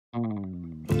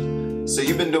So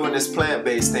you've been doing this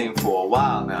plant-based thing for a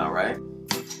while now, right?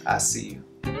 I see you.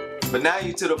 But now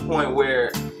you're to the point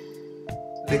where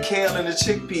the kale and the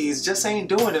chickpeas just ain't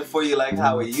doing it for you like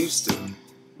how it used to.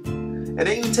 And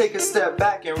then you take a step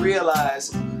back and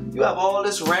realize you have all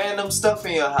this random stuff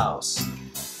in your house.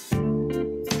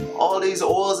 All these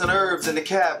oils and herbs in the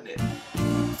cabinet.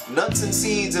 Nuts and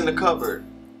seeds in the cupboard.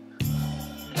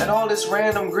 And all this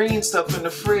random green stuff in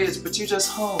the fridge, but you're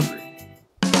just hungry.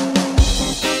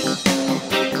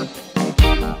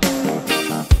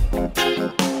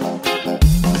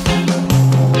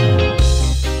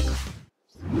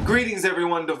 Greetings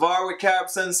everyone, Devar with Carib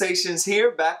Sunsations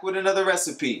here, back with another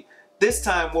recipe. This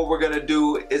time what we're gonna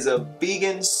do is a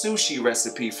vegan sushi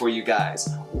recipe for you guys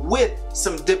with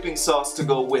some dipping sauce to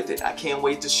go with it. I can't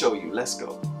wait to show you. Let's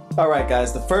go. Alright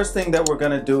guys, the first thing that we're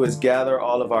gonna do is gather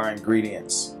all of our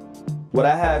ingredients. What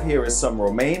I have here is some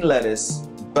romaine lettuce,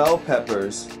 bell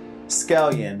peppers,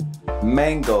 scallion,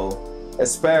 mango,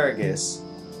 asparagus,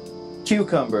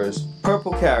 cucumbers,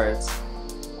 purple carrots,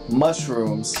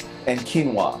 mushrooms, and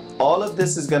quinoa. All of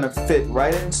this is going to fit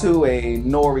right into a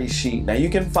nori sheet. Now you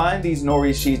can find these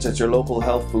nori sheets at your local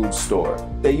health food store.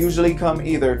 They usually come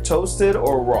either toasted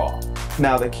or raw.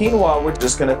 Now the quinoa we're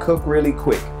just going to cook really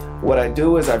quick. What I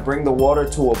do is I bring the water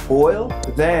to a boil.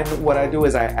 Then what I do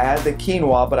is I add the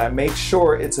quinoa, but I make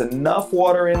sure it's enough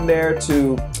water in there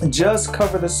to just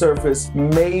cover the surface,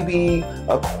 maybe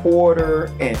a 1/4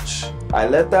 inch. I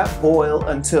let that boil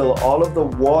until all of the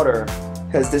water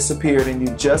has disappeared and you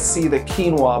just see the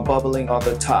quinoa bubbling on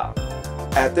the top.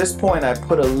 At this point, I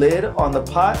put a lid on the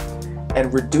pot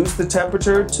and reduce the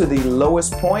temperature to the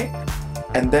lowest point,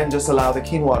 and then just allow the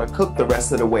quinoa to cook the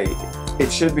rest of the way. It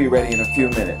should be ready in a few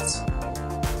minutes.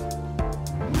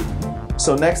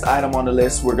 So next item on the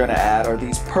list we're gonna add are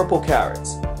these purple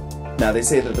carrots. Now they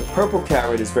say that the purple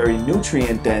carrot is very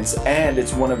nutrient dense and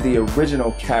it's one of the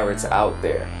original carrots out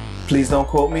there. Please don't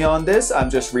quote me on this, I'm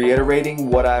just reiterating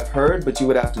what I've heard, but you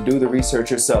would have to do the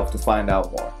research yourself to find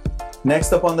out more.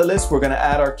 Next up on the list, we're gonna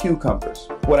add our cucumbers.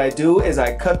 What I do is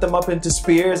I cut them up into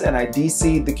spears and I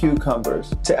de-seed the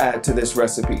cucumbers to add to this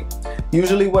recipe.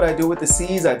 Usually what I do with the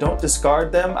seeds, I don't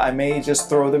discard them. I may just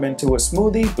throw them into a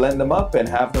smoothie, blend them up, and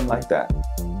have them like that.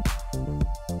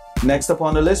 Next up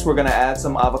on the list, we're gonna add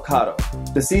some avocado.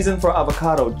 The season for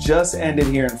avocado just ended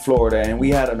here in Florida and we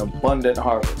had an abundant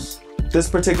harvest. This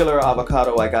particular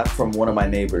avocado I got from one of my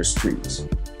neighbor's trees.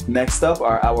 Next up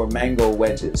are our mango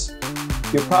wedges.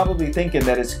 You're probably thinking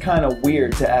that it's kind of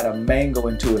weird to add a mango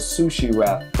into a sushi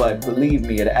wrap, but believe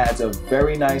me, it adds a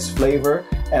very nice flavor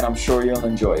and I'm sure you'll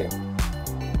enjoy it.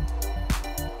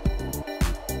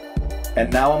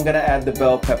 And now I'm gonna add the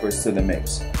bell peppers to the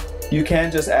mix. You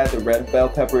can just add the red bell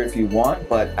pepper if you want,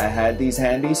 but I had these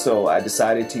handy so I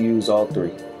decided to use all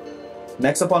three.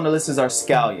 Next up on the list is our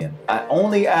scallion. I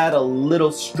only add a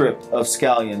little strip of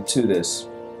scallion to this.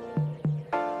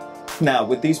 Now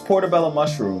with these portobello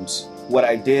mushrooms, what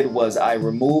I did was I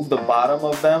removed the bottom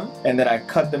of them and then I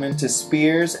cut them into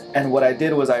spears, and what I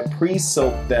did was I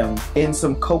pre-soaked them in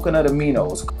some coconut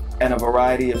aminos and a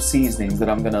variety of seasonings that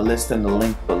I'm going to list in the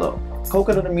link below.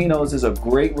 Coconut aminos is a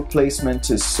great replacement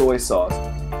to soy sauce.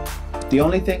 The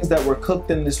only things that were cooked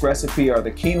in this recipe are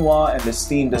the quinoa and the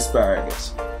steamed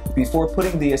asparagus. Before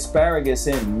putting the asparagus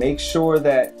in, make sure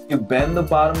that you bend the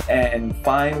bottom and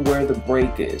find where the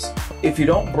break is. If you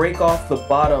don't break off the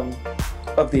bottom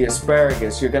of the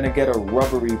asparagus, you're gonna get a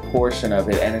rubbery portion of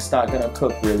it and it's not gonna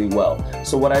cook really well.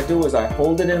 So what I do is I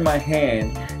hold it in my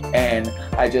hand and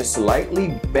I just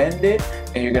lightly bend it,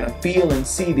 and you're gonna feel and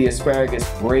see the asparagus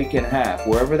break in half.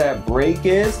 Wherever that break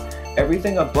is,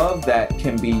 everything above that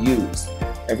can be used.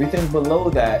 Everything below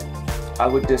that I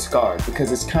would discard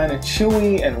because it's kind of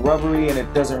chewy and rubbery and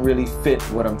it doesn't really fit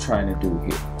what I'm trying to do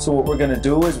here. So what we're gonna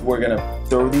do is we're gonna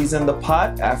throw these in the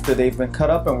pot after they've been cut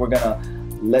up and we're gonna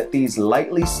let these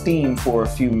lightly steam for a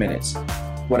few minutes.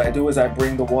 What I do is I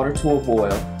bring the water to a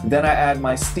boil, then I add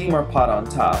my steamer pot on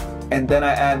top, and then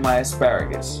I add my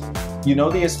asparagus. You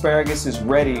know the asparagus is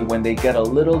ready when they get a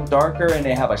little darker and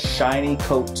they have a shiny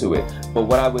coat to it. But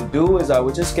what I would do is I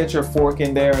would just get your fork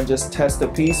in there and just test a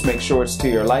piece, make sure it's to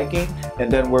your liking,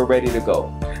 and then we're ready to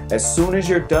go. As soon as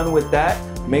you're done with that,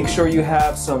 make sure you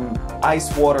have some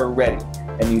ice water ready.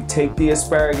 And you take the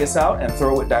asparagus out and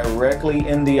throw it directly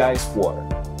in the ice water.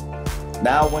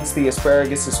 Now once the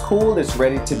asparagus is cooled, it's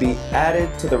ready to be added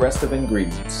to the rest of the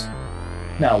ingredients.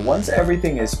 Now once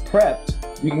everything is prepped,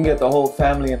 you can get the whole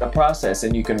family in the process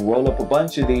and you can roll up a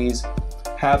bunch of these,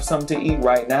 have some to eat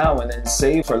right now and then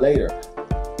save for later.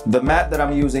 The mat that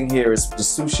I'm using here is the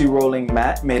Sushi rolling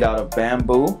mat made out of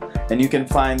bamboo, and you can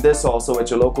find this also at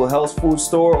your local health food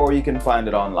store, or you can find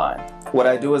it online. What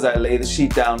I do is I lay the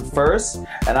sheet down first,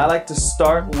 and I like to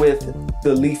start with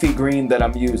the leafy green that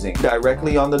I'm using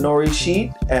directly on the nori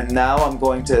sheet, and now I'm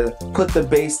going to put the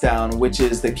base down, which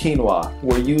is the quinoa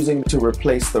we're using to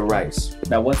replace the rice.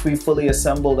 Now once we fully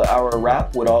assembled our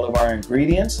wrap with all of our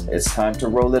ingredients, it's time to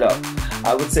roll it up.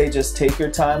 I would say just take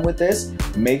your time with this.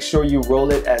 Make sure you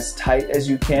roll it as tight as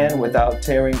you can without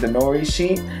tearing the nori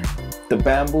sheet. The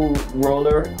bamboo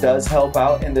roller does help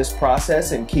out in this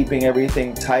process in keeping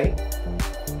everything tight.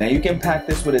 Now you can pack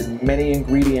this with as many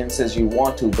ingredients as you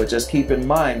want to, but just keep in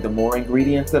mind the more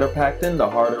ingredients that are packed in, the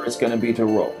harder it's going to be to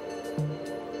roll.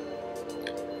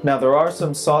 Now there are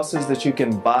some sauces that you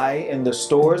can buy in the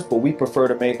stores, but we prefer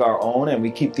to make our own and we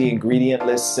keep the ingredient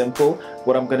list simple.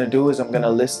 What I'm going to do is I'm going to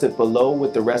list it below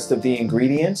with the rest of the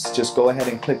ingredients. Just go ahead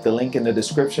and click the link in the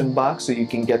description box so you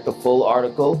can get the full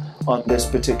article on this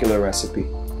particular recipe.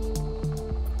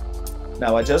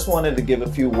 Now I just wanted to give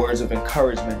a few words of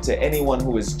encouragement to anyone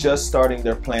who is just starting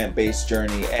their plant-based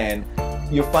journey and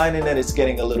you're finding that it's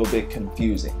getting a little bit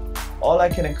confusing. All I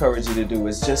can encourage you to do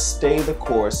is just stay the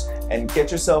course and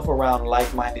get yourself around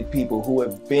like-minded people who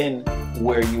have been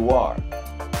where you are.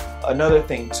 Another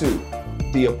thing too,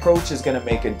 the approach is going to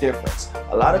make a difference.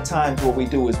 A lot of times what we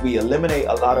do is we eliminate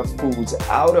a lot of foods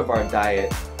out of our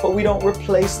diet, but we don't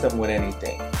replace them with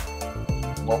anything.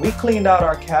 When we cleaned out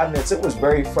our cabinets, it was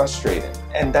very frustrating.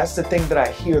 And that's the thing that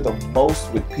I hear the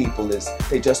most with people is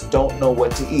they just don't know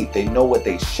what to eat. They know what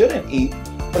they shouldn't eat,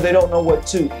 but they don't know what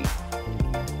to eat.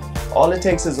 All it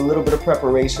takes is a little bit of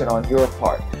preparation on your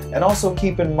part. And also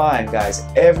keep in mind, guys,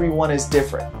 everyone is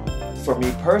different. For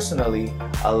me personally,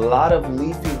 a lot of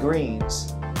leafy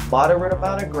greens, moderate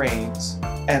amount of grains,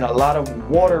 and a lot of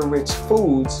water-rich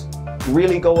foods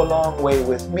really go a long way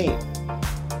with me.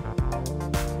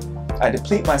 I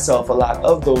deplete myself a lot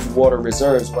of those water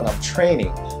reserves when I'm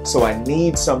training, so I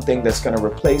need something that's going to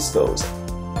replace those.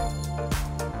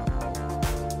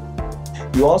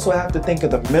 You also have to think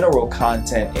of the mineral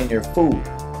content in your food.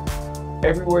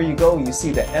 Everywhere you go, you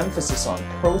see the emphasis on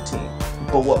protein,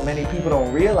 but what many people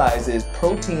don't realize is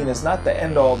protein is not the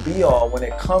end-all be-all when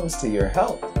it comes to your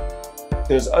health.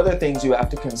 There's other things you have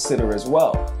to consider as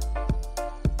well.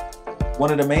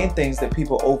 One of the main things that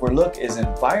people overlook is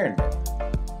environment.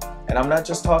 And I'm not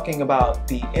just talking about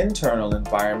the internal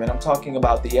environment, I'm talking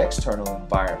about the external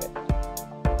environment.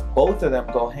 Both of them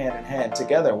go hand in hand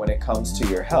together when it comes to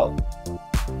your health.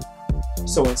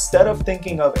 So instead of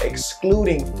thinking of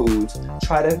excluding foods,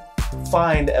 try to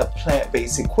find a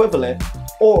plant-based equivalent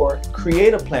or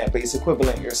create a plant-based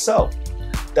equivalent yourself.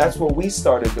 That's what we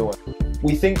started doing.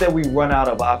 We think that we run out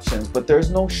of options, but there's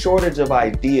no shortage of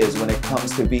ideas when it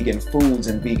comes to vegan foods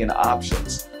and vegan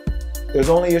options. There's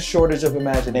only a shortage of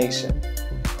imagination.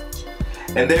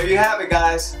 And there you have it,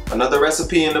 guys. Another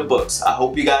recipe in the books. I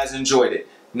hope you guys enjoyed it.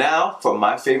 Now, for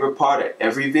my favorite part of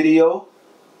every video,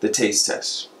 the taste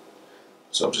test.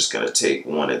 So I'm just going to take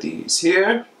one of these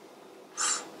here.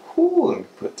 Ooh, let me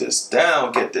put this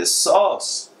down, get this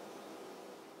sauce.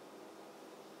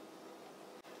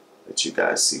 Let you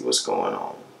guys see what's going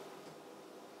on.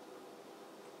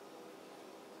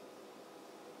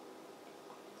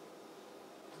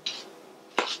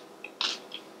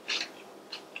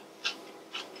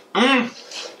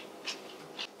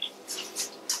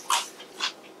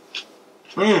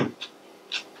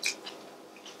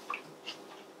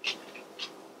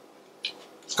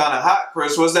 It's kind of hot,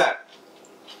 Chris. What's that?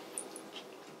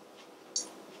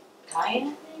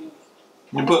 Cayenne?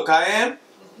 You put cayenne?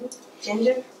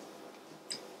 Ginger?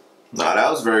 No, that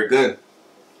was very good.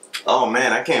 Oh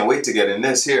man, I can't wait to get in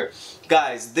this here.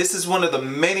 Guys, this is one of the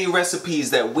many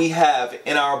recipes that we have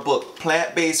in our book,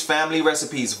 Plant-Based Family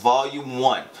Recipes, Volume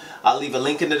 1. I'll leave a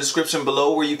link in the description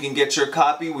below where you can get your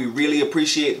copy. We really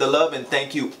appreciate the love and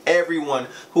thank you everyone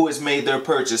who has made their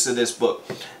purchase of this book.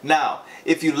 Now,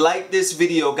 if you like this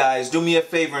video, guys, do me a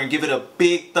favor and give it a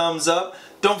big thumbs up.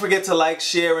 Don't forget to like,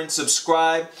 share, and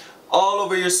subscribe all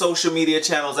over your social media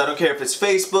channels. I don't care if it's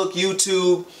Facebook,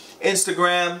 YouTube,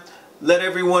 Instagram. Let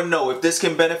everyone know. If this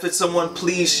can benefit someone,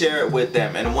 please share it with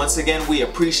them. And once again, we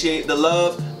appreciate the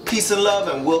love. Peace and love,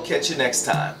 and we'll catch you next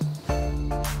time.